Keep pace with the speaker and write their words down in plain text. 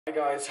Hi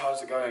guys,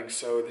 how's it going?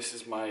 So this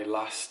is my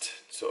last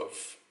sort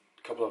of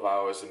couple of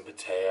hours in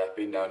Pattaya. I've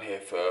been down here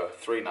for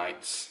 3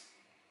 nights,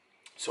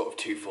 sort of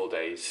 2 full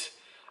days,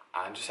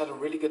 and just had a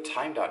really good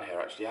time down here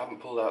actually. I haven't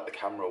pulled out the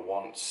camera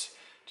once,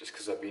 just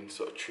because I've been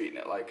sort of treating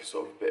it like a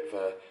sort of bit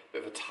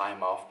of a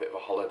time off, bit of a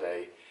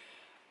holiday,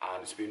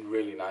 and it's been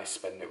really nice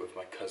spending it with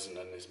my cousin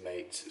and his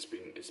mates.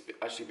 It's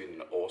actually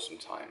been an awesome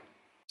time.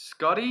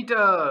 Scotty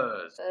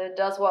does.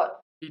 Does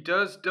what? He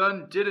does,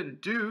 done,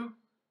 didn't do.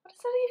 What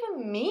does that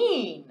even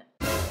mean?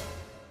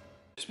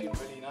 It's been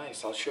really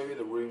nice. I'll show you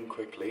the room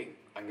quickly.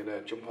 I'm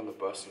gonna jump on the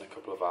bus in a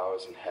couple of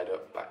hours and head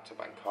up back to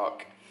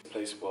Bangkok. The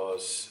place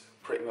was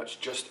pretty much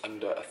just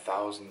under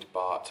 1,000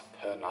 baht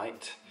per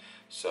night.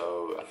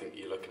 So I think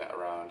you're looking at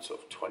around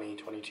sort of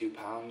 22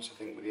 pounds, I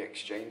think, with the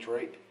exchange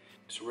rate.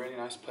 It's a really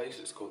nice place.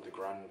 It's called the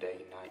Grand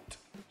Day Night.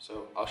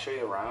 So I'll show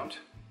you around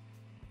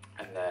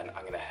and then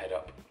I'm gonna head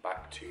up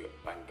back to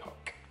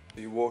Bangkok.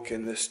 You walk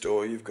in this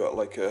door, you've got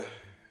like a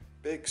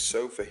big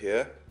sofa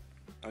here,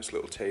 nice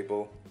little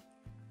table.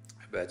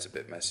 The bed's a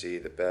bit messy,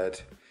 the bed,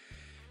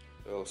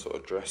 little sort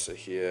of dresser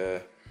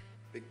here,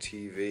 big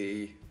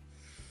TV,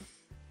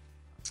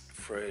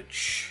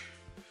 fridge,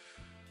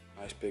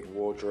 nice big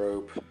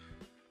wardrobe,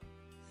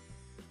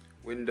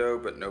 window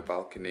but no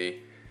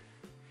balcony,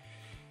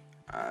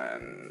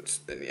 and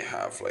then you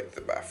have like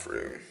the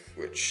bathroom,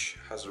 which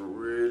has a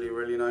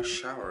really nice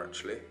shower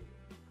actually.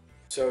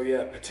 So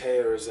yeah,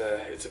 Pattaya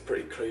it's a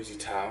pretty crazy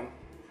town.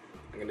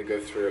 I'm gonna go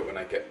through it when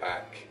I get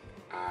back,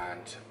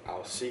 and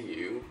I'll see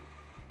you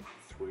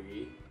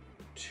 3,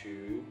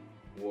 2,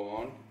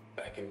 1,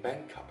 back in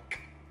Bangkok.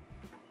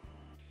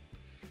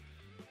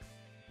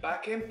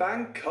 Back in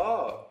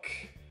Bangkok!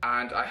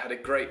 And I had a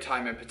great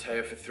time in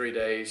Pattaya for 3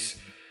 days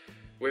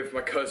with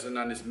my cousin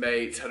and his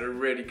mates. Had a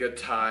really good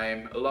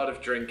time, a lot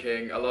of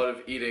drinking, a lot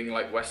of eating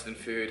like Western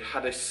food.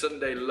 Had a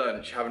Sunday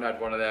lunch, haven't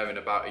had one of them in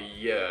about a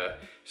year,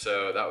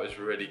 so that was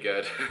really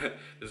good.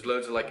 There's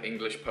loads of like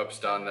English pubs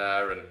down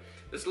there, and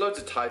there's loads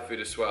of Thai food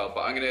as well,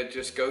 but I'm gonna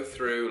just go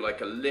through like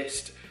a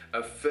list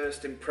of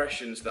first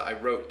impressions that I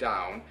wrote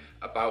down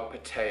about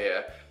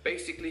Pattaya,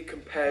 basically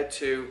compared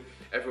to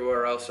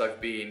everywhere else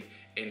I've been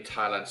in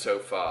Thailand so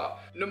far.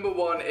 Number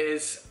 1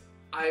 is,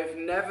 I've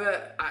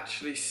never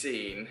actually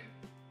seen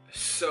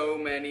so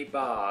many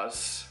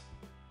bars,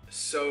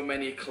 so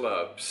many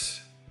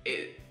clubs.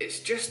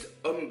 It's just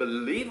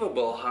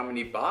unbelievable how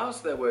many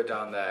bars there were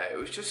down there. It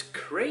was just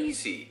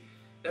crazy.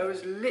 There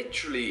was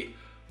literally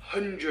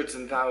hundreds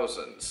and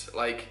thousands.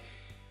 Like,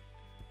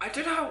 I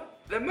don't know,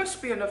 there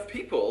must be enough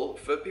people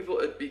for people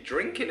to be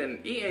drinking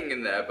and eating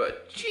in there,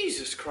 but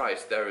Jesus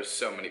Christ, there are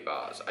so many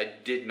bars. I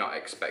did not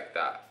expect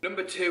that.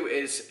 Number 2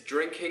 is,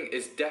 drinking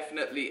is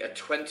definitely a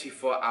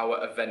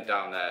 24-hour event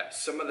down there.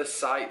 Some of the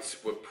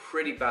sights were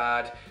pretty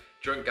bad.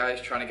 Drunk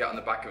guys trying to get on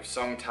the back of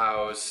song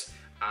towers,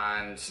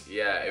 and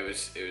yeah, it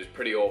was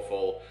pretty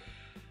awful.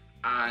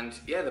 And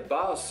yeah, the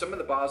bars, some of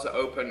the bars are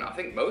open, I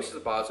think most of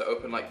the bars are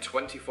open like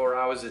 24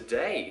 hours a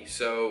day.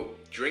 So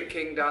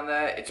drinking down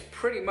there, it's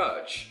pretty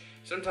much,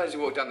 sometimes you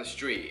walk down the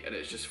street and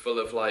it's just full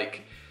of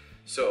like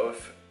sort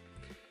of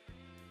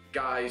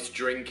guys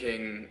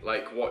drinking,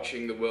 like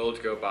watching the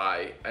world go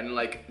by, and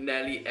like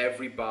nearly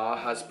every bar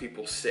has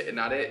people sitting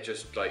at it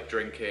just like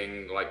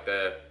drinking, like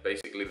they're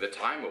basically the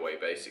time away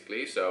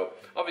basically. So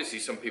obviously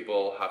some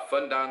people have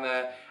fun down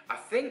there. I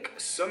think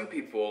some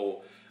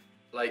people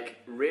like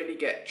really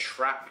get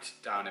trapped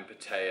down in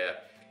Pattaya,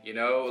 you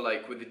know,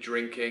 like with the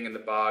drinking and the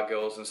bar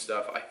girls and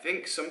stuff. I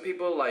think some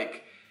people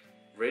like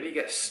really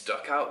get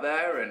stuck out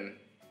there, and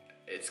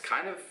it's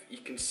kind of, you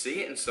can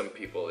see it in some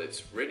people.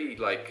 It's really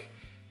like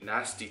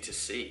nasty to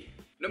see.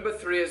 Number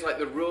 3 is like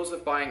the rules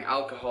of buying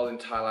alcohol in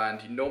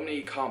Thailand. Normally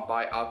you can't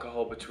buy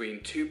alcohol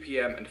between 2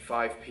 PM and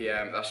 5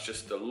 PM. That's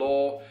just the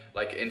law.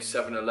 Like in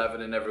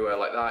 7-Eleven and everywhere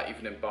like that,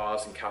 even in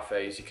bars and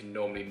cafes, you can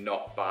normally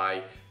not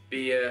buy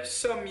beer.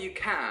 Some you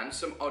can,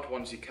 some odd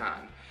ones you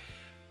can.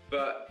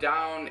 But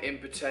down in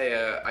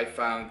Pattaya, I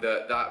found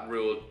that that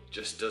rule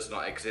just does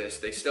not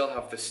exist. They still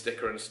have the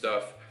sticker and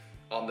stuff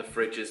on the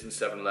fridges in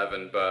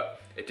 7-Eleven, but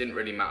it didn't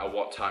really matter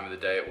what time of the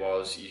day it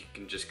was. You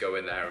can just go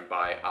in there and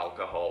buy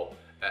alcohol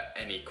at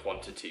any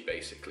quantity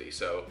basically.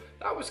 So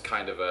that was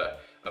kind of a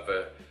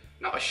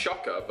not a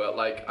shocker, but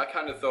like I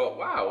kind of thought,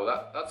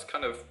 wow, that's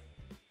kind of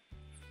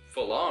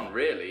full on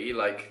really.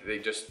 Like they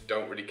just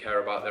don't really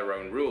care about their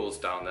own rules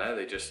down there.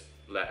 They just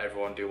let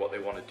everyone do what they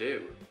want to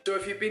do. So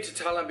if you've been to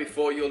Thailand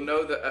before, you'll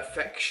know that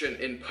affection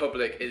in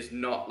public is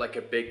not like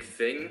a big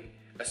thing,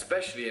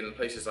 especially in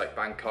places like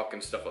Bangkok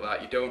and stuff like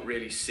that. You don't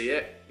really see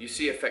it. You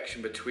see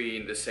affection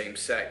between the same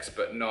sex,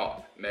 but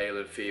not male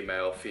and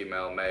female,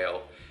 female,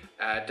 male.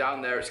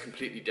 Down there it's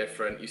completely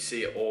different. You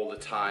see it all the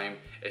time.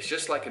 It's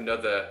just like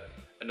another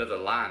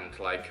land,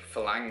 like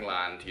Phalang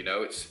land, you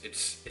know.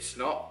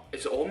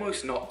 It's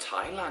almost not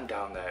Thailand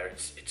down there.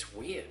 It's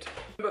weird.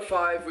 Number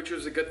 5, which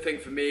was a good thing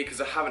for me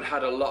because I haven't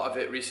had a lot of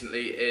it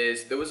recently,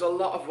 is there was a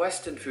lot of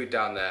Western food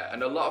down there,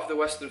 and a lot of the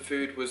Western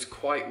food was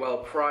quite well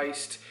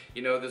priced.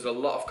 You know, there's a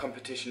lot of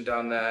competition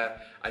down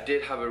there. I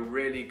did have a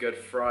really good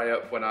fry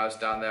up when I was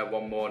down there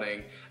one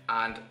morning,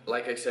 And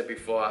like I said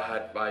before, I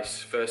had my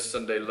first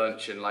Sunday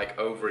lunch in like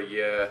over a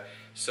year,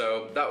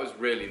 so that was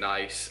really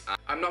nice.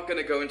 I'm not going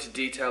to go into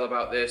detail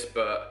about this,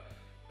 but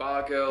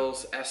bar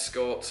girls,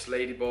 escorts,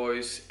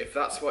 ladyboys, if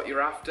that's what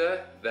you're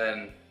after,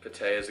 then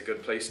Pattaya is a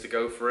good place to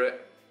go for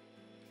it.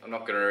 I'm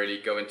not going to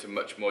really go into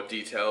much more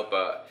detail,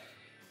 but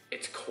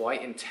it's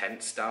quite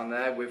intense down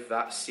there with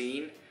that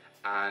scene,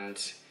 and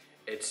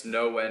it's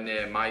nowhere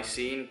near my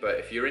scene, but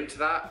if you're into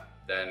that,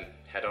 then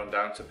head on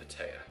down to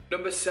Pattaya.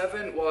 Number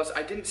 7 was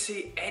I didn't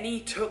see any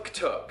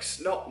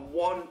tuk-tuks, not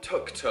one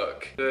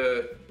tuk-tuk.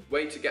 The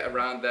way to get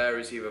around there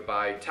is either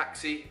by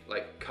taxi,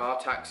 like car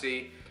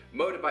taxi.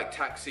 Motorbike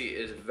taxi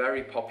is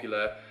very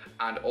popular,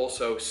 and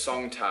also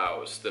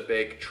songtaus, the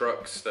big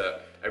trucks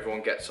that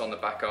everyone gets on the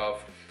back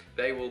of.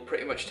 They will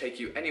pretty much take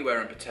you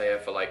anywhere in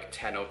Pattaya for like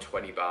 10 or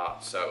 20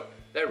 baht, so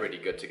they're really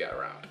good to get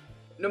around.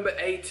 Number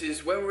 8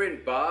 is when we're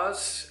in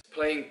bars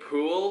playing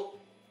pool,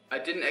 I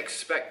didn't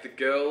expect the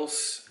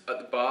girls at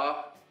the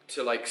bar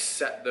to like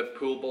set the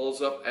pool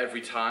balls up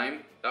every time.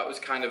 That was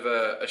kind of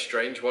a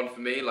strange one for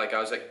me. Like I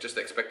was like just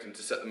expecting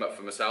to set them up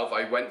for myself.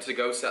 I went to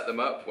go set them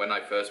up when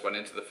I first went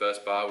into the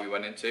first bar we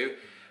went into,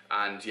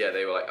 and yeah,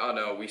 they were like, oh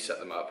no, we set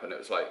them up, and it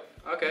was like,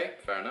 okay,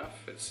 fair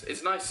enough.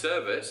 It's nice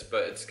service,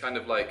 but it's kind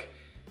of like,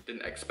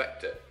 didn't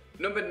expect it.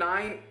 Number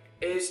 9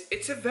 is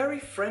it's a very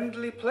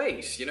friendly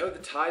place. You know, the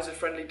Thais are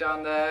friendly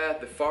down there,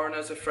 the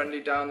foreigners are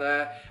friendly down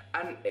there,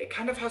 and it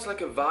kind of has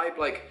like a vibe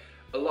like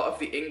a lot of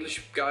the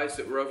English guys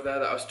that were over there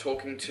that I was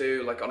talking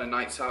to, like on a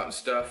nights out and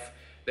stuff,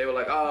 they were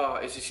like, oh,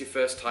 is this your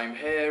first time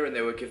here? And they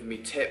were giving me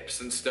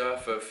tips and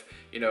stuff of,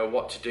 you know,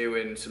 what to do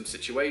in some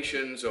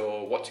situations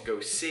or what to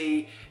go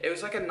see. It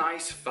was like a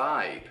nice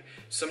vibe.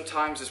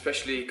 Sometimes,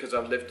 especially because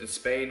I've lived in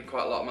Spain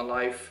quite a lot of my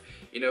life,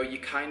 you know, you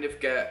kind of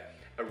get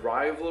a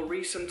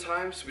rivalry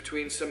sometimes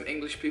between some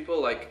English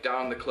people. Like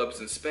down the clubs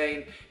in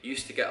Spain, you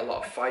used to get a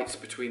lot of fights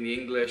between the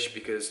English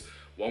because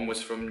one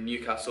was from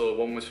Newcastle,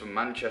 one was from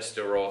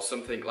Manchester or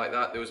something like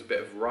that. There was a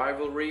bit of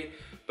rivalry,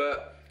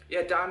 but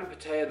yeah, down in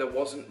Pattaya there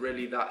wasn't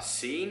really that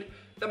scene.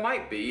 There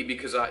might be,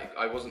 because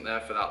I wasn't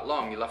there for that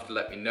long. You'll have to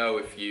let me know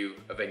if you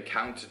have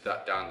encountered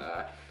that down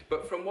there.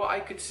 But from what I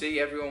could see,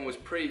 everyone was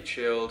pretty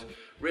chilled,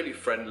 really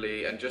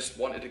friendly, and just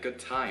wanted a good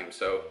time,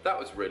 so that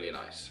was really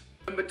nice.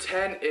 Number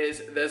 10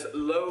 is there's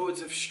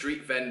loads of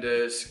street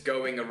vendors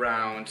going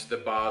around the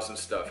bars and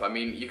stuff. I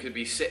mean, you could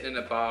be sitting in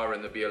a bar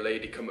and there'll be a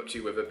lady come up to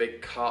you with a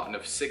big carton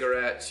of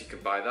cigarettes. You can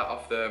buy that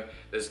off them.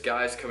 There's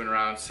guys coming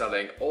around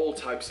selling all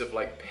types of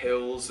like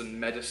pills and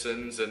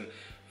medicines and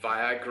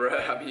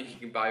Viagra. I mean, you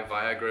can buy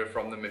Viagra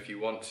from them if you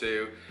want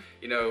to.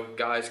 You know,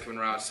 guys coming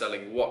around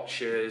selling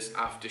watches,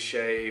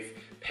 aftershave,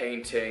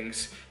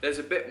 paintings. There's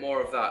a bit more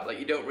of that. Like,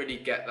 you don't really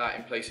get that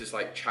in places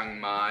like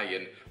Chiang Mai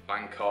and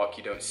Bangkok.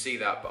 You don't see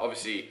that, but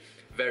obviously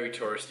very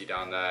touristy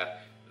down there.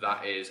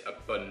 That is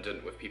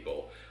abundant with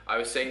people. I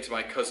was saying to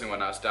my cousin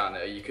when I was down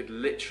there, you could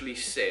literally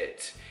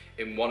sit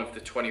in one of the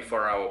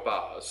 24-hour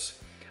bars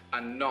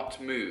and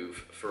not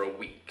move for a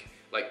week.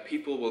 Like,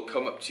 people will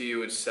come up to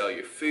you and sell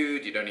you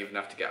food. You don't even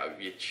have to get out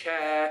of your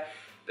chair.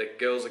 The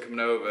girls are coming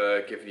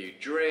over giving you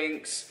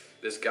drinks.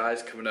 There's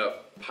guys coming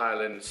up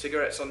piling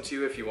cigarettes onto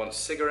you if you want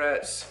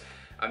cigarettes.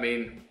 I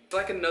mean, it's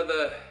like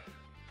another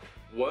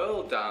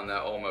world down there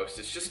almost.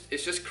 It's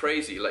just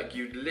crazy. Like,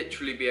 you'd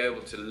literally be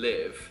able to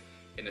live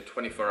in a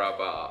 24-hour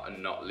bar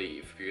and not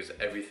leave because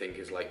everything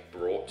is like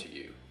brought to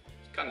you.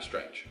 It's kind of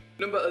strange.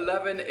 Number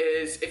 11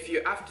 is if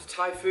you're after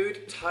Thai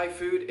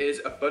food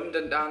is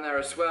abundant down there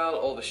as well.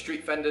 All the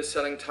street vendors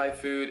selling Thai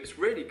food. It's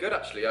really good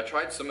actually. I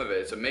tried some of it,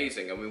 it's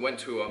amazing. And we went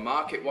to a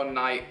market one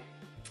night.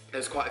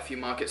 There's quite a few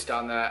markets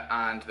down there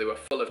and they were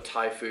full of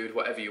Thai food,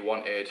 whatever you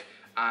wanted.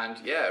 And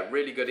yeah,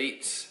 really good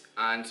eats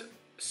and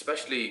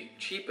especially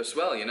cheap as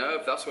well, you know.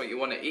 If that's what you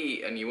want to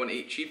eat and you want to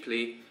eat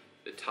cheaply,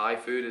 the Thai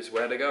food is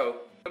where to go.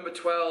 Number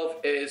 12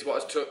 is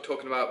what I was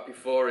talking about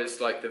before,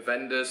 is like the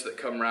vendors that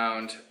come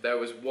round. There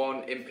was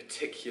one in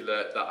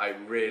particular that I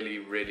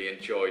really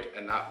enjoyed,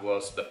 and that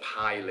was the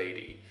pie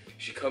lady.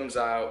 She comes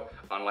out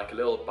on like a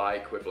little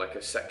bike with like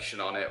a section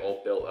on it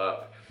all built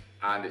up,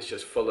 and it's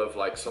just full of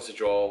like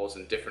sausage rolls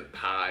and different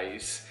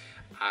pies.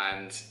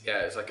 And yeah,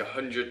 it's like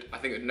 100, I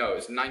think, no,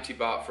 it's 90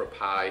 baht for a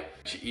pie.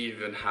 She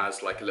even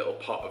has like a little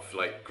pot of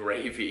like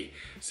gravy.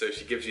 So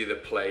she gives you the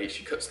plate,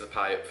 she cuts the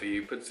pie up for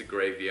you, puts the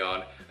gravy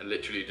on, and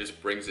literally just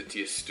brings it to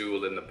your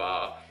stool in the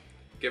bar.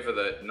 Give her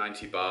the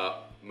 90 baht,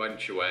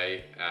 munch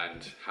away,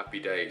 and happy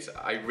days.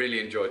 I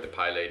really enjoyed the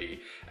pie lady,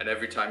 and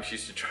every time she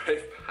used to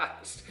drive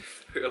past,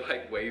 we were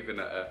like waving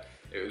at her.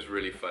 It was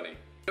really funny.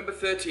 Number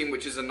 13,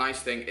 which is a nice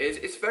thing, is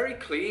it's very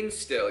clean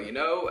still, you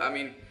know? I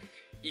mean,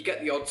 you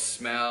get the odd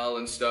smell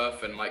and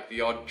stuff and like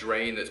the odd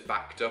drain that's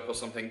backed up or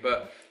something,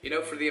 but you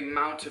know, for the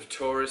amount of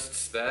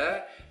tourists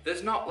there,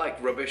 there's not like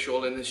rubbish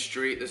all in the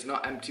street, there's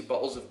not empty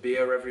bottles of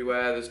beer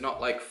everywhere, there's not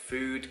like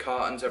food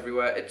cartons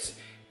everywhere. It's,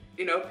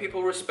 you know,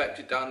 people respect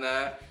it down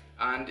there,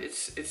 and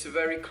it's a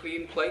very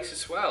clean place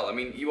as well. I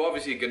mean, you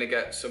obviously are gonna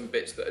get some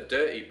bits that are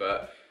dirty,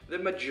 but the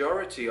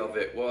majority of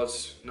it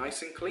was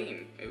nice and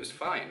clean. It was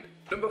fine.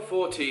 Number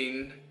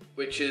 14,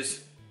 which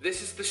is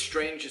this is the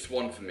strangest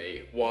one for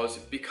me, was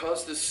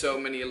because there's so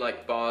many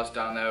like bars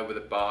down there with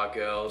the bar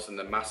girls and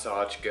the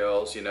massage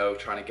girls, you know,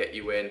 trying to get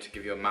you in to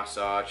give you a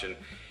massage, and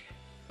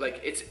like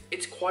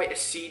it's quite a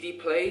seedy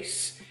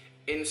place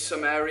in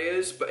some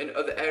areas, but in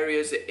other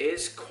areas it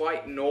is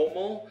quite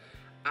normal.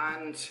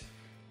 And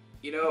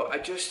you know, I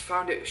just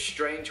found it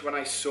strange when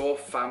I saw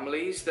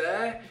families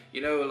there.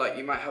 You know, like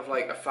you might have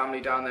like a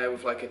family down there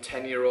with like a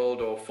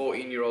 10-year-old or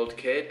 14-year-old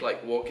kid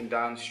like walking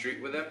down the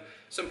street with them.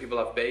 Some people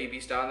have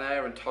babies down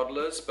there and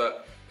toddlers,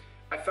 but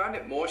I found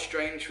it more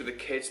strange for the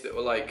kids that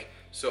were like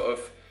sort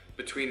of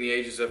between the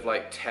ages of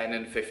like 10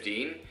 and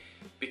 15,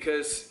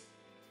 because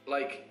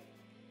like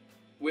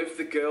with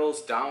the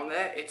girls down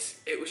there,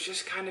 it was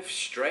just kind of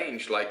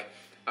strange. Like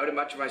I would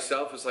imagine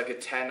myself as like a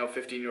 10 or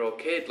 15-year-old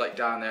kid like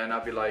down there, and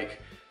I'd be like,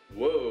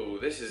 whoa,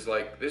 this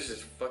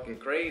is fucking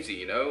crazy,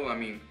 you know? I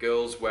mean,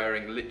 girls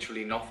wearing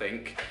literally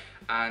nothing.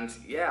 And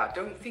yeah, I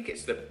don't think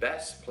it's the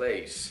best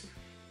place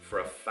for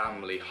a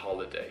family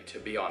holiday, to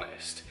be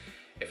honest.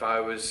 If I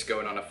was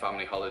going on a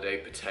family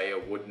holiday,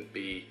 Pattaya wouldn't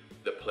be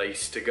the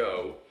place to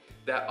go.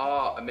 There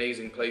are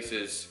amazing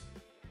places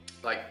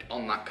like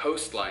on that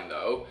coastline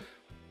though,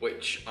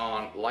 which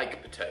aren't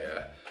like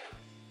Pattaya,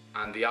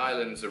 and the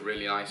islands are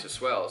really nice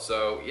as well.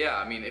 So yeah,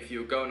 I mean, if you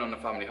were going on a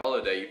family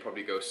holiday, you'd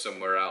probably go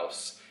somewhere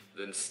else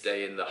than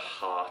stay in the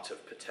heart of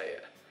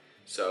Pattaya.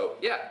 So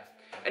yeah,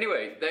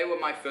 anyway, they were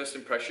my first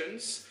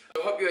impressions. I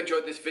hope you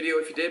enjoyed this video.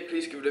 If you did,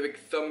 please give it a big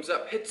thumbs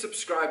up. Hit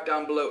subscribe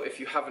down below if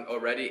you haven't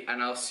already,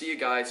 and I'll see you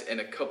guys in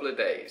a couple of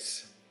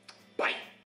days. Bye.